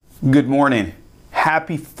Good morning.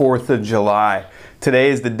 Happy 4th of July.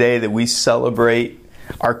 Today is the day that we celebrate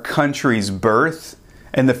our country's birth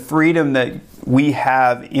and the freedom that we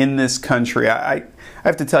have in this country. I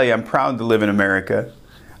have to tell you, I'm proud to live in America.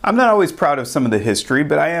 I'm not always proud of some of the history,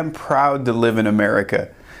 but I am proud to live in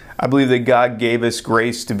America. I believe that God gave us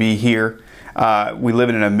grace to be here. We live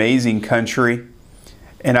in an amazing country.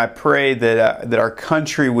 And I pray that our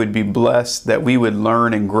country would be blessed, that we would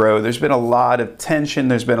learn and grow. There's been a lot of tension.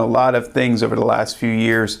 There's been a lot of things over the last few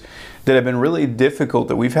years that have been really difficult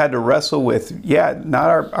that we've had to wrestle with. Yeah,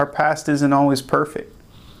 our past isn't always perfect.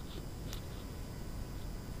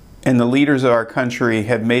 And the leaders of our country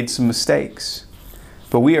have made some mistakes.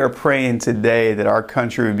 But we are praying today that our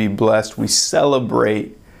country would be blessed. We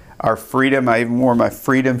celebrate our freedom. I even wore my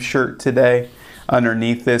freedom shirt today.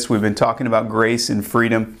 Underneath this, we've been talking about grace and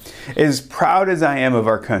freedom. As proud as I am of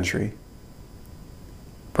our country,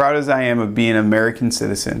 proud as I am of being an American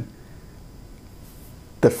citizen,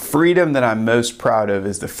 the freedom that I'm most proud of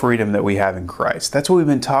is the freedom that we have in Christ. That's what we've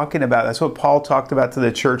been talking about. That's what Paul talked about to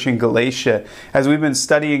the church in Galatia as we've been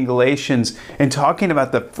studying Galatians and talking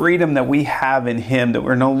about the freedom that we have in Him, that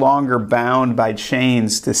we're no longer bound by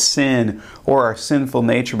chains to sin or our sinful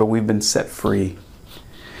nature, but we've been set free.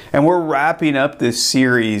 And we're wrapping up this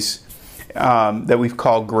series that we've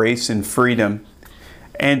called Grace and Freedom.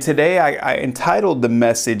 And today I entitled the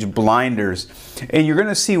message Blinders. And you're going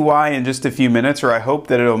to see why in just a few minutes, or I hope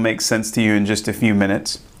that it'll make sense to you in just a few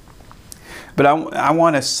minutes. But I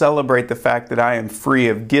want to celebrate the fact that I am free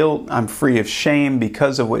of guilt. I'm free of shame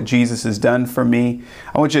because of what Jesus has done for me.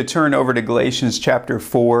 I want you to turn over to Galatians chapter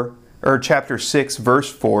 6,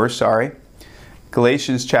 verse 4, sorry.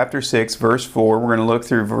 Galatians chapter 6, verse 4. We're going to look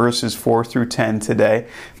through verses 4 through 10 today.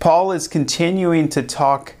 Paul is continuing to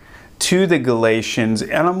talk to the Galatians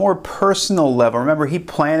on a more personal level. Remember, he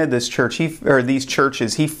planted this church, these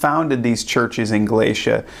churches. He founded these churches in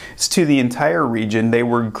Galatia. It's to the entire region. They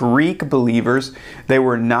were Greek believers. They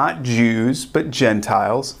were not Jews, but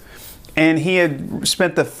Gentiles. And he had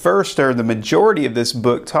spent the majority of this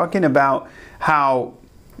book talking about how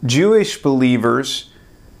Jewish believers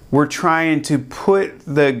we're trying to put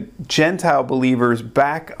the Gentile believers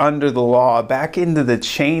back under the law, back into the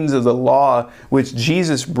chains of the law, which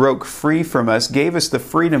Jesus broke free from us, gave us the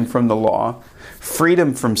freedom from the law,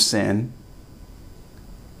 freedom from sin.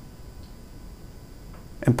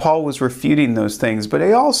 And Paul was refuting those things, but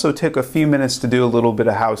he also took a few minutes to do a little bit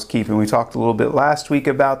of housekeeping. We talked a little bit last week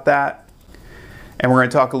about that. And we're going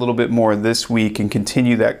to talk a little bit more this week and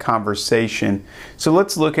continue that conversation. So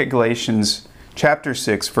let's look at Galatians Chapter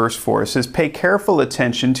 6, verse 4, it says, "Pay careful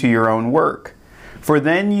attention to your own work, for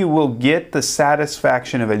then you will get the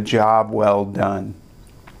satisfaction of a job well done.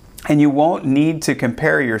 And you won't need to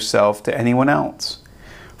compare yourself to anyone else,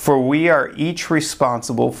 for we are each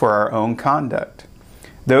responsible for our own conduct.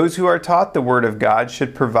 Those who are taught the Word of God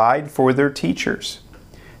should provide for their teachers,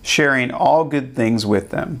 sharing all good things with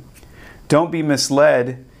them. Don't be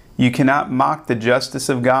misled. You cannot mock the justice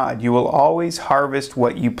of God. You will always harvest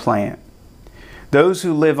what you plant. Those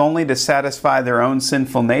who live only to satisfy their own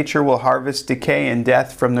sinful nature will harvest decay and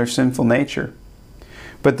death from their sinful nature.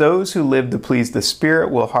 But those who live to please the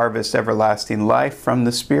Spirit will harvest everlasting life from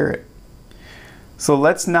the Spirit." So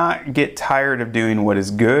let's not get tired of doing what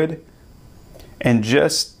is good. And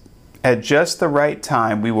at just the right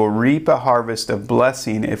time, we will reap a harvest of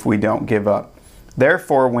blessing if we don't give up.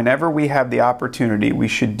 Therefore, whenever we have the opportunity, we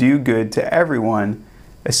should do good to everyone,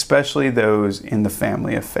 especially those in the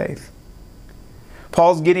family of faith.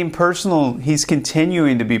 Paul's getting personal. He's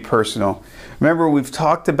continuing to be personal. Remember, we've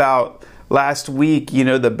talked about last week,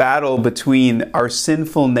 the battle between our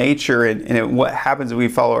sinful nature and what happens if we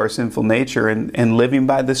follow our sinful nature and living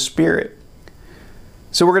by the Spirit.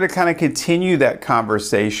 So we're going to kind of continue that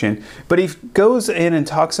conversation. But he goes in and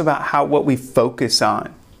talks about what we focus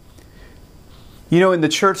on. In the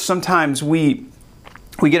church, sometimes we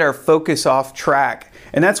get our focus off track.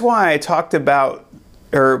 And that's why I talked about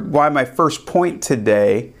why my first point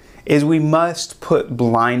today is we must put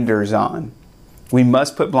blinders on. We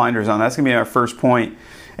must put blinders on. That's going to be our first point.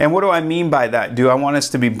 And what do I mean by that? Do I want us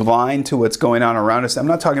to be blind to what's going on around us? I'm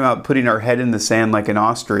not talking about putting our head in the sand like an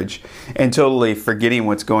ostrich and totally forgetting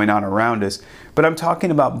what's going on around us. But I'm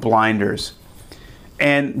talking about blinders.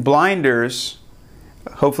 And blinders,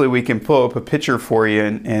 hopefully we can pull up a picture for you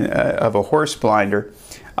of a horse blinder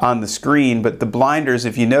on the screen. But the blinders,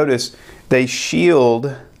 if you notice, they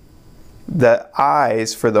shield the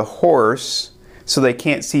eyes for the horse so they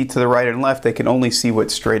can't see to the right and left. They can only see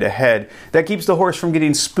what's straight ahead. That keeps the horse from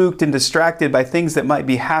getting spooked and distracted by things that might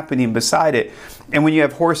be happening beside it. And when you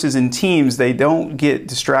have horses in teams, they don't get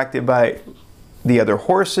distracted by the other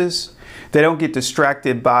horses. They don't get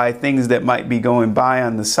distracted by things that might be going by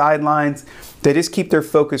on the sidelines. They just keep their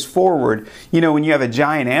focus forward. You know, when you have a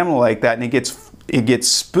giant animal like that and it gets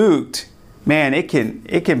spooked, man, it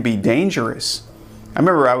can be dangerous. I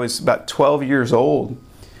remember I was about 12 years old.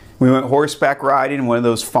 We went horseback riding in one of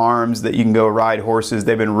those farms that you can go ride horses.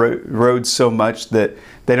 They've been rode so much that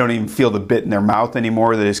they don't even feel the bit in their mouth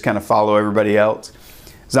anymore. They just kind of follow everybody else.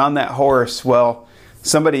 I was on that horse. Well,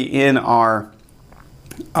 somebody in our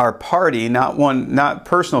party, not a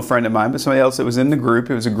personal friend of mine, but somebody else that was in the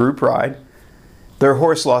group, it was a group ride, their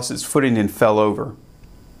horse lost its footing and fell over.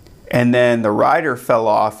 And then the rider fell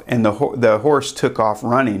off and the horse took off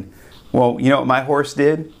running. Well, you know what my horse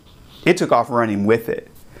did? It took off running with it.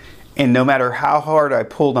 And no matter how hard I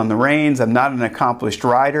pulled on the reins, I'm not an accomplished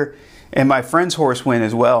rider, and my friend's horse went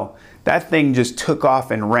as well. That thing just took off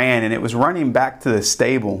and ran, and it was running back to the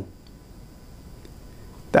stable.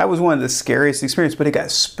 That was one of the scariest experiences, but it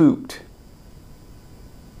got spooked.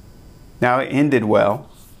 Now it ended well,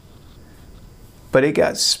 but it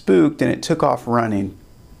got spooked and it took off running.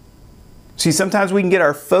 See, sometimes we can get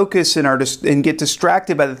our focus and get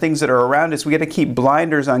distracted by the things that are around us. We got to keep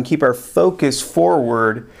blinders on, keep our focus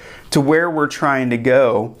forward to where we're trying to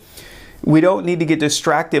go. We don't need to get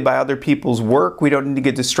distracted by other people's work. We don't need to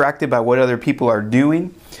get distracted by what other people are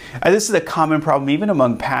doing. This is a common problem even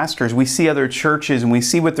among pastors. We see other churches and we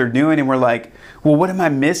see what they're doing and we're like, well, what am I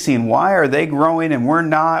missing? Why are they growing and we're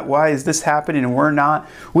not? Why is this happening and we're not?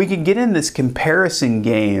 We can get in this comparison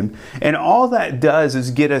game, and all that does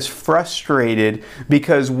is get us frustrated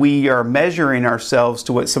because we are measuring ourselves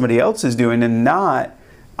to what somebody else is doing and not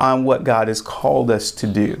on what God has called us to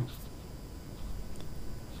do.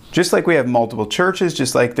 Just like we have multiple churches,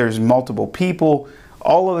 just like there's multiple people,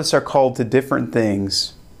 all of us are called to different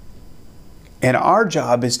things. And our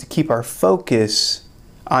job is to keep our focus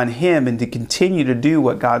on Him and to continue to do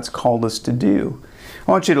what God's called us to do.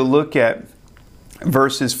 I want you to look at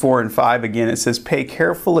verses 4 and 5 again. It says, pay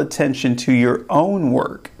careful attention to your own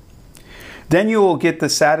work. Then you will get the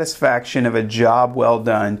satisfaction of a job well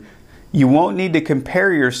done. You won't need to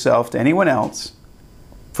compare yourself to anyone else,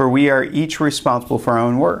 for we are each responsible for our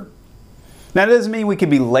own work. Now, that doesn't mean we can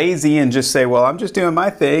be lazy and just say, well, I'm just doing my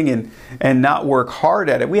thing and not work hard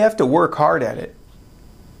at it. We have to work hard at it.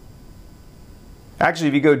 Actually,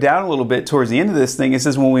 if you go down a little bit towards the end of this thing, it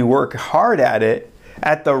says when we work hard at it,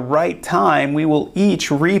 at the right time, we will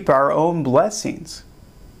each reap our own blessings.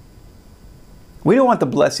 We don't want the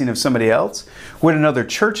blessing of somebody else. What another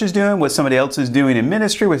church is doing, what somebody else is doing in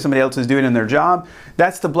ministry, what somebody else is doing in their job,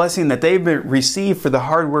 that's the blessing that they've received for the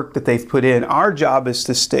hard work that they've put in. Our job is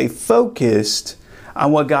to stay focused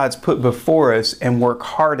on what God's put before us and work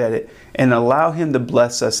hard at it and allow Him to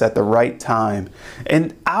bless us at the right time.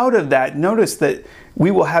 And out of that, notice that we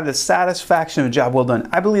will have the satisfaction of a job well done.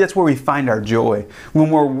 I believe that's where we find our joy. When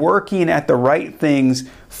we're working at the right things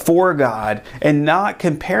for God and not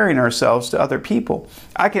comparing ourselves to other people.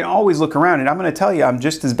 I can always look around and I'm going to tell you I'm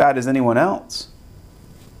just as bad as anyone else.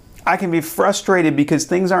 I can be frustrated because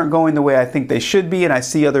things aren't going the way I think they should be and I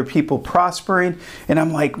see other people prospering and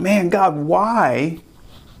I'm like, man, God, why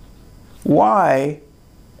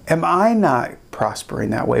am I not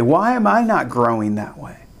prospering that way? Why am I not growing that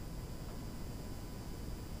way?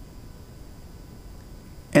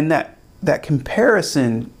 And that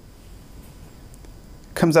comparison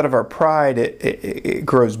comes out of our pride. It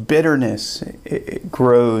grows bitterness. It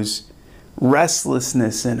grows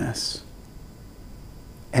restlessness in us.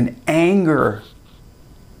 And anger.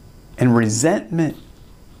 And resentment.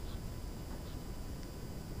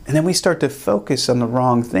 And then we start to focus on the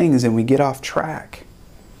wrong things and we get off track.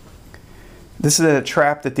 This is a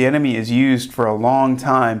trap that the enemy has used for a long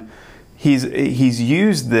time. He's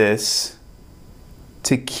used this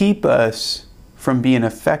to keep us from being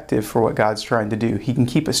effective for what God's trying to do. He can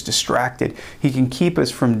keep us distracted. He can keep us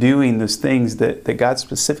from doing those things that God's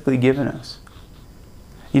specifically given us.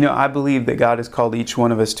 You know, I believe that God has called each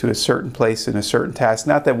one of us to a certain place and a certain task.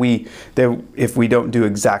 Not that if we don't do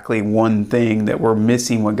exactly one thing that we're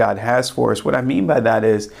missing what God has for us. What I mean by that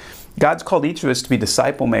is God's called each of us to be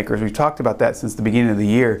disciple makers. We've talked about that since the beginning of the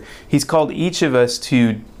year. He's called each of us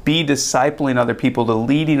to be discipling other people, to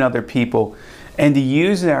leading other people, and to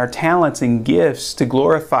use our talents and gifts to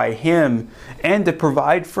glorify Him and to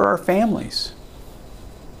provide for our families.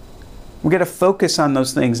 We've got to focus on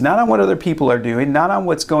those things, not on what other people are doing, not on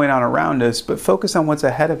what's going on around us, but focus on what's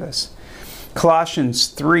ahead of us. Colossians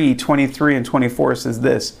 3:23 and 24 says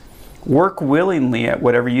this, work willingly at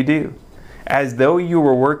whatever you do, as though you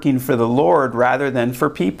were working for the Lord rather than for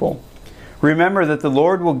people. Remember that the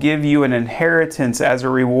Lord will give you an inheritance as a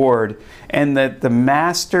reward, and that the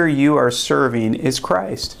master you are serving is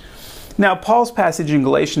Christ. Now, Paul's passage in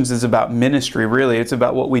Galatians is about ministry, really. It's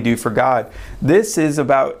about what we do for God. This is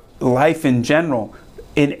about life in general.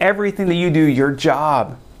 In everything that you do, your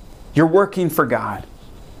job, you're working for God.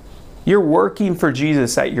 You're working for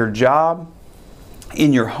Jesus at your job,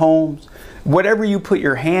 in your homes. Whatever you put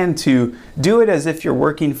your hand to, do it as if you're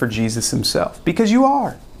working for Jesus himself, because you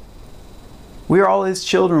are. We are all his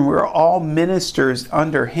children. We're all ministers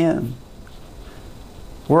under him.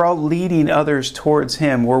 We're all leading others towards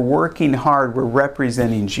him. We're working hard. We're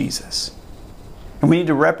representing Jesus. And we need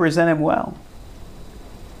to represent him well.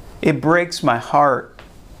 It breaks my heart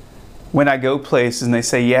when I go places and they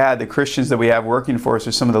say, yeah, the Christians that we have working for us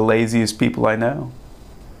are some of the laziest people I know.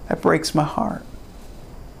 That breaks my heart.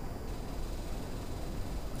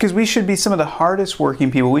 Because we should be some of the hardest working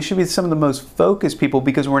people. We should be some of the most focused people,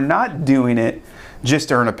 because we're not doing it just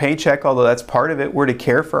to earn a paycheck, although that's part of it. We're to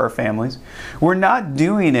care for our families. We're not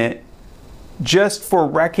doing it just for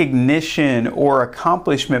recognition or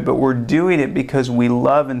accomplishment, but we're doing it because we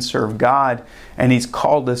love and serve God, and he's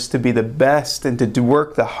called us to be the best and to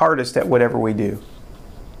work the hardest at whatever we do.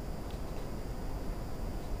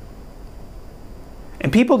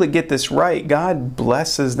 And people that get this right, God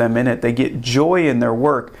blesses them in it. They get joy in their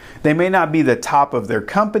work. They may not be the top of their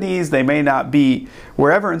companies. They may not be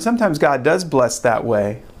wherever. And sometimes God does bless that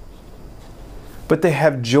way. But they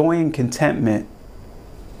have joy and contentment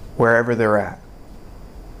wherever they're at.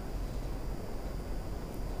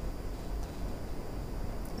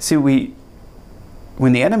 See,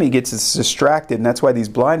 when the enemy gets us distracted, and that's why these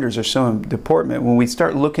blinders are so important, when we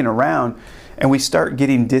start looking around, and we start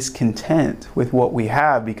getting discontent with what we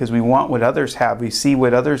have because we want what others have. We see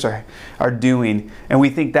what others are doing, and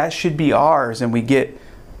we think that should be ours, and we get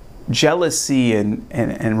jealousy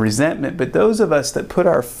and resentment. But those of us that put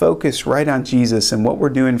our focus right on Jesus and what we're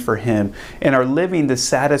doing for him and are living to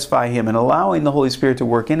satisfy him and allowing the Holy Spirit to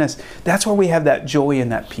work in us, that's where we have that joy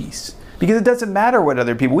and that peace. Because it doesn't matter what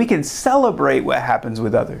other people, we can celebrate what happens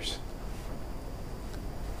with others.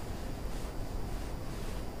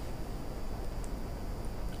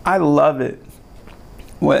 I love it.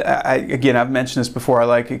 Again, I've mentioned this before. I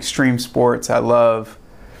like extreme sports. I love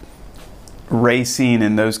racing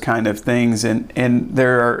and those kind of things. And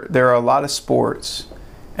there are a lot of sports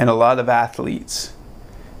and a lot of athletes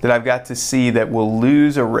that I've got to see that will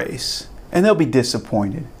lose a race and they'll be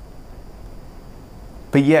disappointed.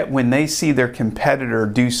 But yet when they see their competitor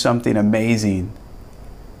do something amazing,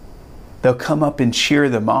 they'll come up and cheer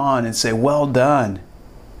them on and say, well done.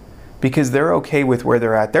 Because they're okay with where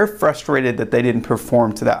they're at. They're frustrated that they didn't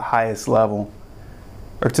perform to that highest level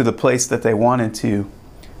or to the place that they wanted to.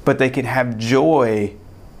 But they can have joy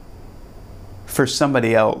for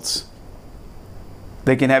somebody else.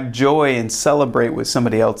 They can have joy and celebrate what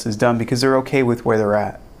somebody else has done because they're okay with where they're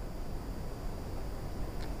at.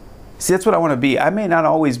 See, that's what I want to be. I may not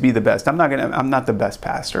always be the best. I'm not the best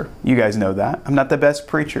pastor. You guys know that. I'm not the best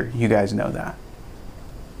preacher. You guys know that.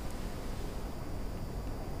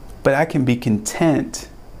 But I can be content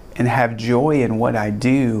and have joy in what I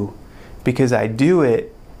do because I do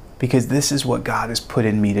it because this is what God has put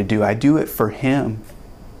in me to do. I do it for him.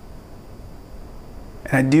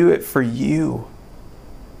 And I do it for you.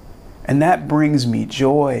 And that brings me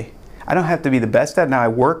joy. I don't have to be the best at it. Now I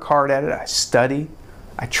work hard at it. I study.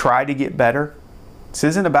 I try to get better. This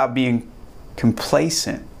isn't about being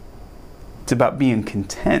complacent. It's about being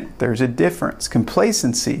content. There's a difference.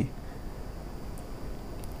 Complacency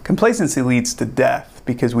leads to death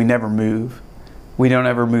because we never move. We don't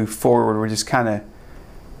ever move forward. We just kind of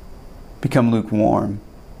become lukewarm.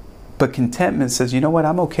 But contentment says, you know what?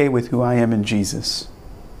 I'm okay with who I am in Jesus.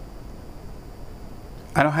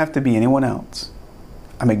 I don't have to be anyone else.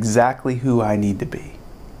 I'm exactly who I need to be.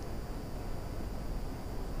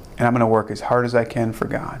 And I'm going to work as hard as I can for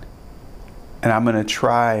God. And I'm going to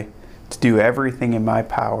try to do everything in my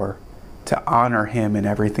power to honor him in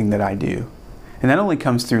everything that I do. And that only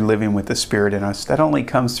comes through living with the Spirit in us. That only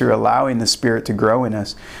comes through allowing the Spirit to grow in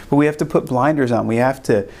us. But we have to put blinders on. We have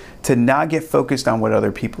to not get focused on what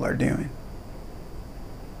other people are doing.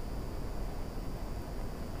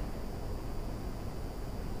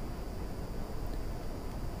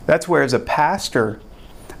 That's where, as a pastor,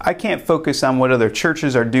 I can't focus on what other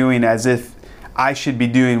churches are doing as if I should be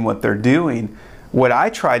doing what they're doing. What I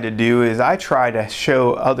try to do is I try to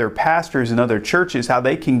show other pastors and other churches how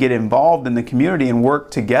they can get involved in the community and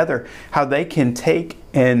work together, how they can take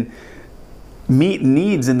and meet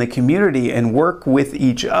needs in the community and work with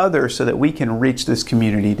each other so that we can reach this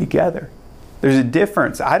community together. There's a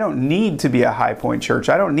difference. I don't need to be a High Point Church.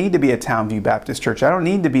 I don't need to be a Townview Baptist Church. I don't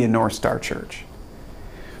need to be a North Star Church.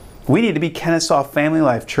 We need to be Kennesaw Family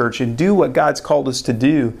Life Church and do what God's called us to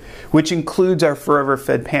do, which includes our Forever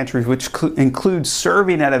Fed pantries, which includes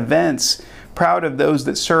serving at events. Proud of those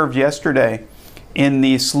that served yesterday in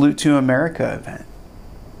the Salute to America event.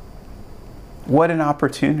 What an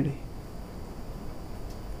opportunity.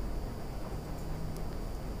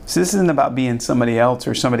 So this isn't about being somebody else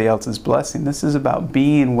or somebody else's blessing. This is about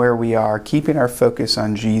being where we are, keeping our focus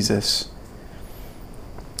on Jesus.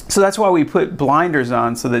 So that's why we put blinders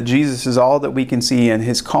on, so that Jesus is all that we can see and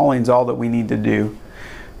His calling is all that we need to do.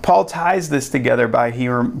 Paul ties this together by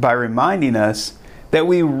reminding us that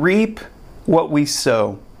we reap what we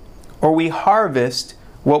sow, or we harvest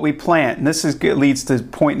what we plant. And this leads to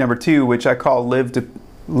point number 2, which I call live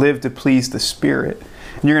to please the Spirit.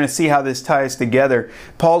 And you're going to see how this ties together.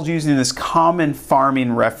 Paul's using this common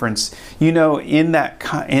farming reference. You know, in that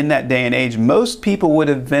day and age, most people would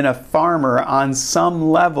have been a farmer on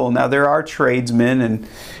some level. Now, there are tradesmen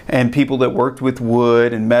and people that worked with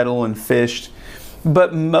wood and metal and fished.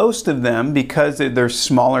 But most of them, because they're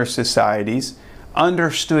smaller societies,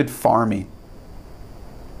 understood farming.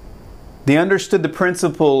 They understood the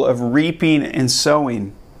principle of reaping and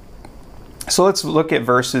sowing. So let's look at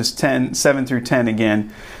verses 7 through 10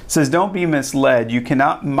 again. It says, "Don't be misled. You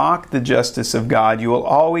cannot mock the justice of God. You will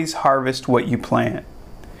always harvest what you plant.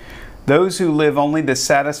 Those who live only to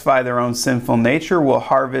satisfy their own sinful nature will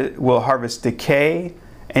harvest decay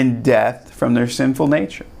and death from their sinful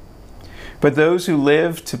nature. But those who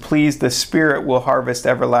live to please the Spirit will harvest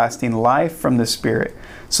everlasting life from the Spirit.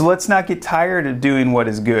 So let's not get tired of doing what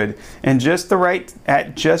is good. And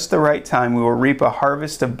at just the right time, we will reap a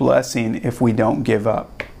harvest of blessing if we don't give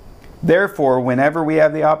up. Therefore, whenever we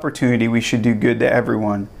have the opportunity, we should do good to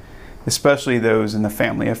everyone, especially those in the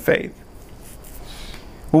family of faith."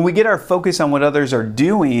 When we get our focus on what others are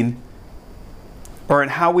doing, or in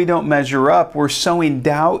how we don't measure up, we're sowing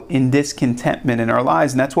doubt and discontentment in our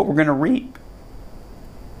lives, and that's what we're going to reap.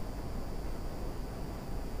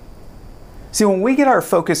 See, when we get our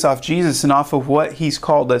focus off Jesus and off of what He's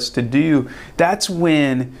called us to do, that's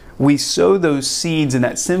when we sow those seeds and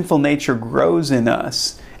that sinful nature grows in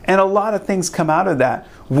us. And a lot of things come out of that.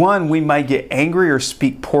 One, we might get angry or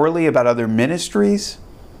speak poorly about other ministries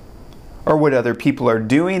or what other people are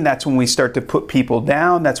doing. That's when we start to put people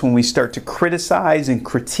down. That's when we start to criticize and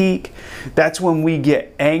critique. That's when we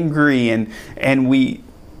get angry and we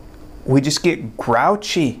just get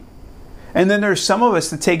grouchy. And then there's some of us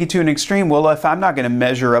that take it to an extreme. Well, if I'm not going to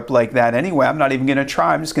measure up like that anyway, I'm not even going to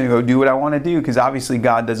try. I'm just going to go do what I want to do, because obviously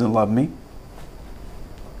God doesn't love me.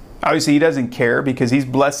 Obviously He doesn't care, because He's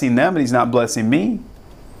blessing them and He's not blessing me.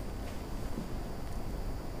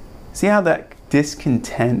 See how that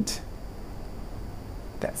discontent,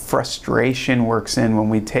 that frustration works in when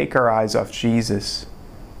we take our eyes off Jesus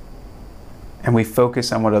and we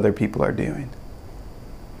focus on what other people are doing.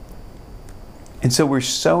 And so we're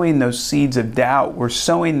sowing those seeds of doubt. We're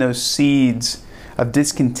sowing those seeds of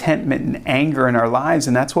discontentment and anger in our lives.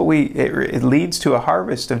 And that's what it leads to a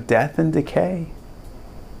harvest of death and decay.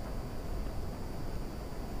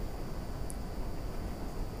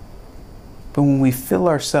 But when we fill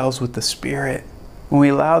ourselves with the Spirit, when we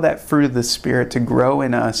allow that fruit of the Spirit to grow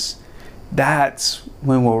in us, that's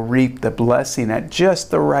when we'll reap the blessing. At just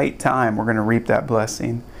the right time, we're going to reap that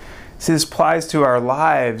blessing. See, this applies to our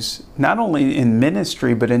lives, not only in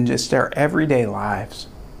ministry, but in just our everyday lives.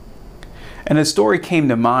 And a story came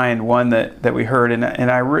to mind, one that we heard, and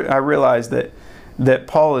I realized that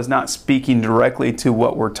Paul is not speaking directly to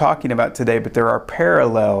what we're talking about today, but there are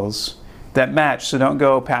parallels that match. So don't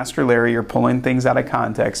go, Pastor Larry, you're pulling things out of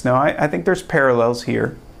context. No, I think there's parallels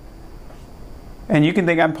here. And you can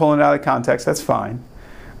think I'm pulling it out of context, that's fine.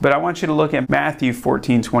 But I want you to look at Matthew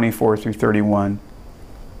 14:24 through 31.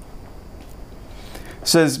 It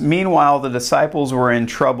says, "Meanwhile, the disciples were in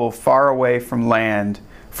trouble far away from land,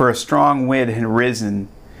 for a strong wind had risen,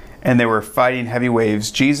 and they were fighting heavy waves.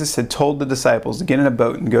 Jesus had told the disciples to get in a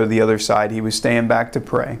boat and go to the other side. He was staying back to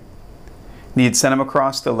pray. And He had sent them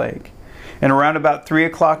across the lake. And around about 3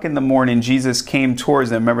 o'clock in the morning, Jesus came towards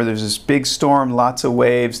them." Remember, there's this big storm, lots of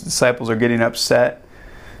waves. The disciples are getting upset.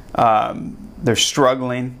 They're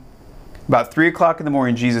struggling. About 3 o'clock in the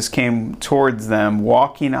morning, Jesus came towards them,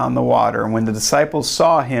 walking on the water. And when the disciples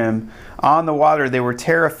saw Him on the water, they were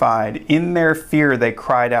terrified. In their fear, they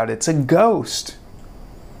cried out, "It's a ghost!"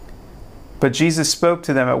 But Jesus spoke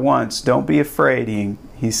to them at once. "Don't be afraid,"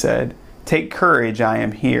 he said. "Take courage, I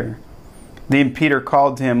am here." Then Peter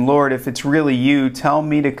called to Him, "Lord, if it's really You, tell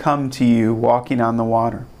me to come to You walking on the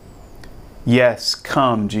water." "Yes,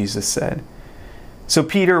 come," Jesus said. So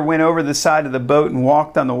Peter went over the side of the boat and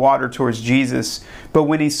walked on the water towards Jesus. But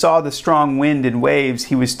when he saw the strong wind and waves,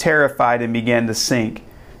 he was terrified and began to sink.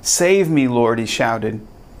 "Save me, Lord," he shouted.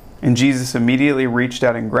 And Jesus immediately reached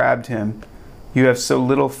out and grabbed him. "You have so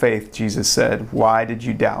little faith," Jesus said. "Why did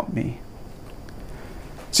you doubt me?"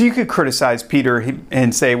 So you could criticize Peter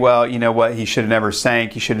and say, well, you know what, he should have never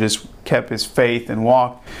sank. He should have just kept his faith and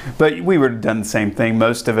walked. But we would have done the same thing,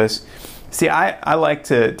 most of us. See, I like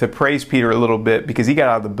to praise Peter a little bit because he got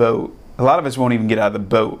out of the boat. A lot of us won't even get out of the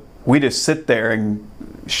boat. We just sit there and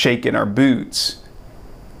shake in our boots.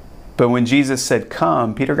 But when Jesus said,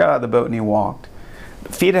 "Come," Peter got out of the boat and he walked.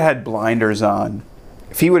 If he'd had blinders on,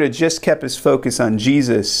 if he would have just kept his focus on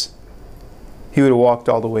Jesus, he would have walked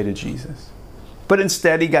all the way to Jesus. But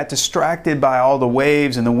instead, he got distracted by all the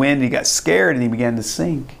waves and the wind. He got scared and he began to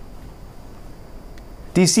sink.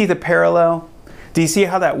 Do you see the parallel? Do you see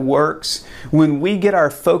how that works? When we get our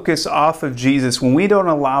focus off of Jesus, when we don't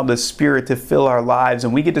allow the Spirit to fill our lives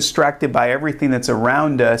and we get distracted by everything that's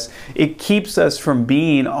around us, it keeps us from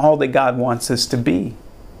being all that God wants us to be.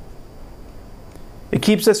 It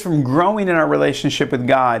keeps us from growing in our relationship with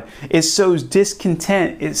God. It sows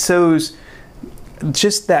discontent. It sows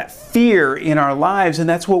just that fear in our lives, and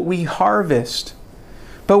that's what we harvest.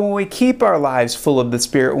 But when we keep our lives full of the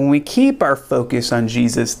Spirit, when we keep our focus on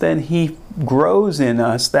Jesus, then He grows in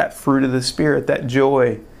us that fruit of the Spirit, that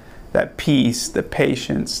joy, that peace, the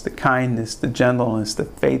patience, the kindness, the gentleness, the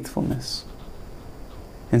faithfulness,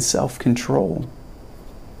 and self-control.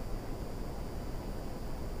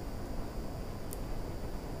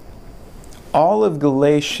 All of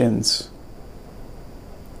Galatians,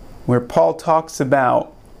 where Paul talks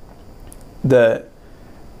about the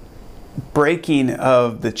breaking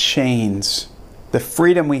of the chains, the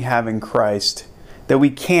freedom we have in Christ, that we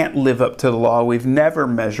can't live up to the law. We've never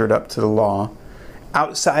measured up to the law.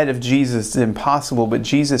 Outside of Jesus, it's impossible, but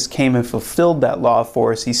Jesus came and fulfilled that law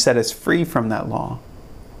for us. He set us free from that law.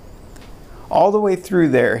 All the way through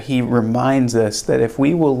there, he reminds us that if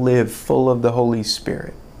we will live full of the Holy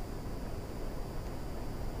Spirit,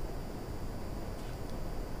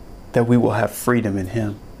 that we will have freedom in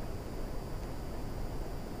Him.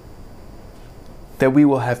 That we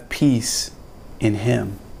will have peace in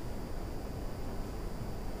Him.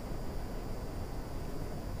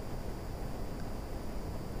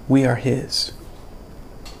 We are His.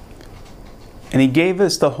 And He gave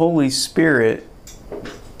us the Holy Spirit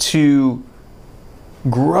to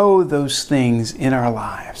grow those things in our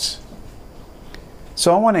lives.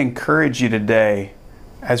 So I want to encourage you today,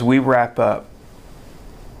 as we wrap up,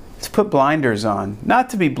 to put blinders on.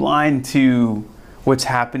 Not to be blind to what's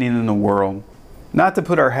happening in the world. Not to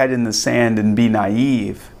put our head in the sand and be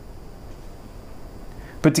naive.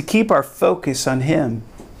 But to keep our focus on Him.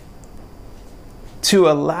 To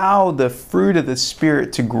allow the fruit of the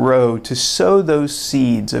Spirit to grow, to sow those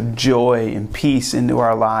seeds of joy and peace into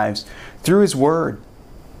our lives through His Word.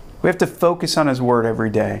 We have to focus on His Word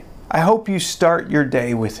every day. I hope you start your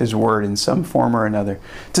day with His Word in some form or another.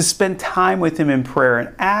 To spend time with Him in prayer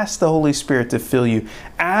and ask the Holy Spirit to fill you.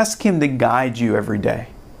 Ask Him to guide you every day.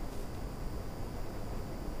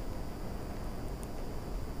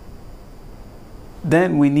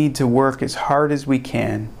 Then we need to work as hard as we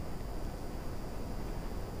can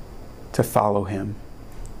to follow Him.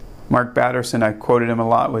 Mark Batterson, I quoted him a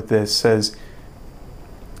lot with this, says,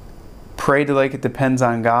 "Pray like it depends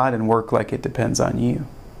on God and work like it depends on you."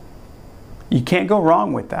 You can't go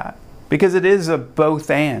wrong with that because it is a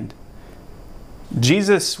both and.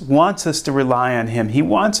 Jesus wants us to rely on Him. He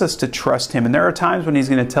wants us to trust Him. And there are times when He's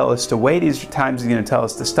going to tell us to wait. These are times He's going to tell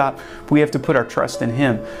us to stop. But we have to put our trust in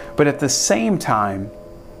Him. But at the same time,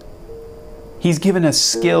 He's given us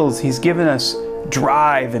skills. He's given us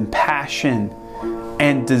drive and passion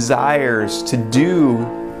and desires to do.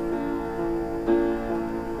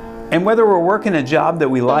 And whether we're working a job that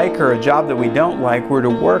we like or a job that we don't like, we're to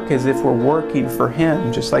work as if we're working for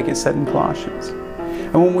Him, just like it said in Colossians.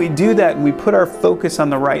 And when we do that and we put our focus on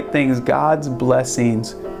the right things, God's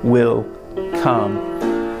blessings will come.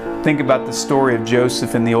 Think about the story of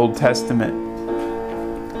Joseph in the Old Testament.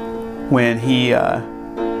 When he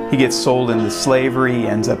gets sold into slavery, he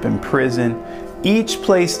ends up in prison. Each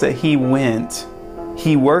place that he went,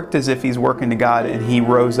 he worked as if he's working to God, and he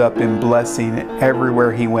rose up in blessing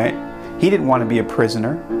everywhere he went. He didn't want to be a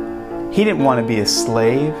prisoner. He didn't want to be a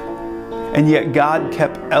slave. And yet God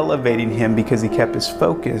kept elevating him because he kept his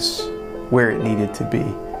focus where it needed to be.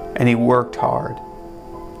 And he worked hard.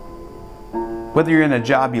 Whether you're in a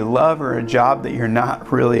job you love or a job that you're not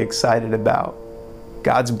really excited about,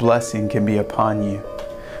 God's blessing can be upon you.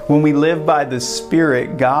 When we live by the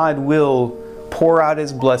Spirit, God will pour out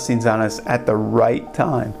His blessings on us at the right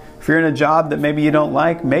time. If you're in a job that maybe you don't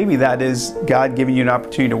like, maybe that is God giving you an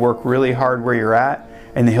opportunity to work really hard where you're at,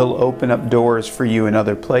 and He'll open up doors for you in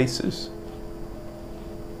other places.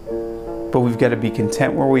 But we've got to be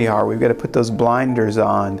content where we are. We've got to put those blinders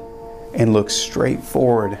on and look straight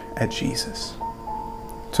forward at Jesus.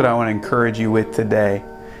 That's what I want to encourage you with today.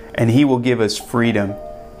 And He will give us freedom.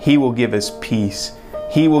 He will give us peace.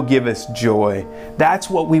 He will give us joy. That's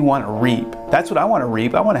what we want to reap. That's what I want to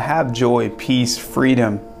reap. I want to have joy, peace,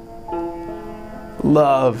 freedom,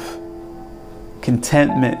 love,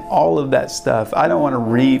 contentment, all of that stuff. I don't want to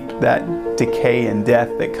reap that decay and death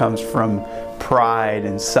that comes from pride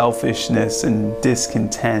and selfishness and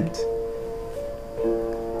discontent.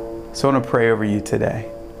 So I want to pray over you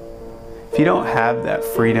today. If you don't have that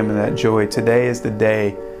freedom and that joy, today is the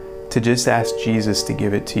day to just ask Jesus to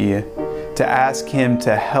give it to you. To ask Him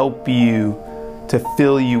to help you, to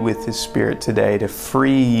fill you with His Spirit today, to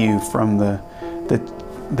free you from the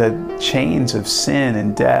chains of sin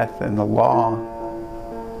and death and the law,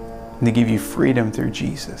 and to give you freedom through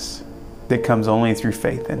Jesus that comes only through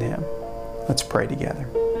faith in Him. Let's pray together.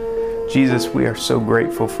 Jesus, we are so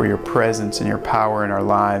grateful for Your presence and Your power in our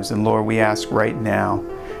lives. And Lord, we ask right now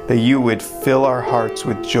that You would fill our hearts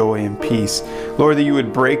with joy and peace. Lord, that You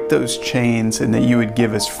would break those chains and that You would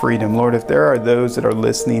give us freedom. Lord, if there are those that are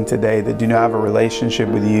listening today that do not have a relationship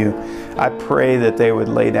with You, I pray that they would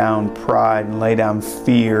lay down pride and lay down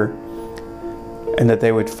fear, and that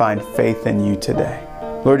they would find faith in You today.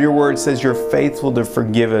 Lord, Your word says You're faithful to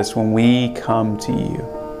forgive us when we come to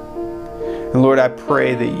You. And Lord, I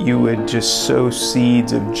pray that You would just sow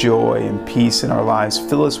seeds of joy and peace in our lives.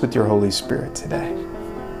 Fill us with Your Holy Spirit today.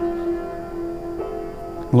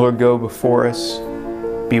 Lord, go before us,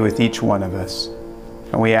 be with each one of us.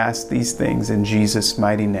 And we ask these things in Jesus'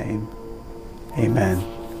 mighty name. Amen.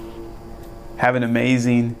 Have an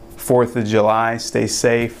amazing 4th of July. Stay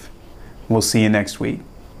safe. We'll see you next week.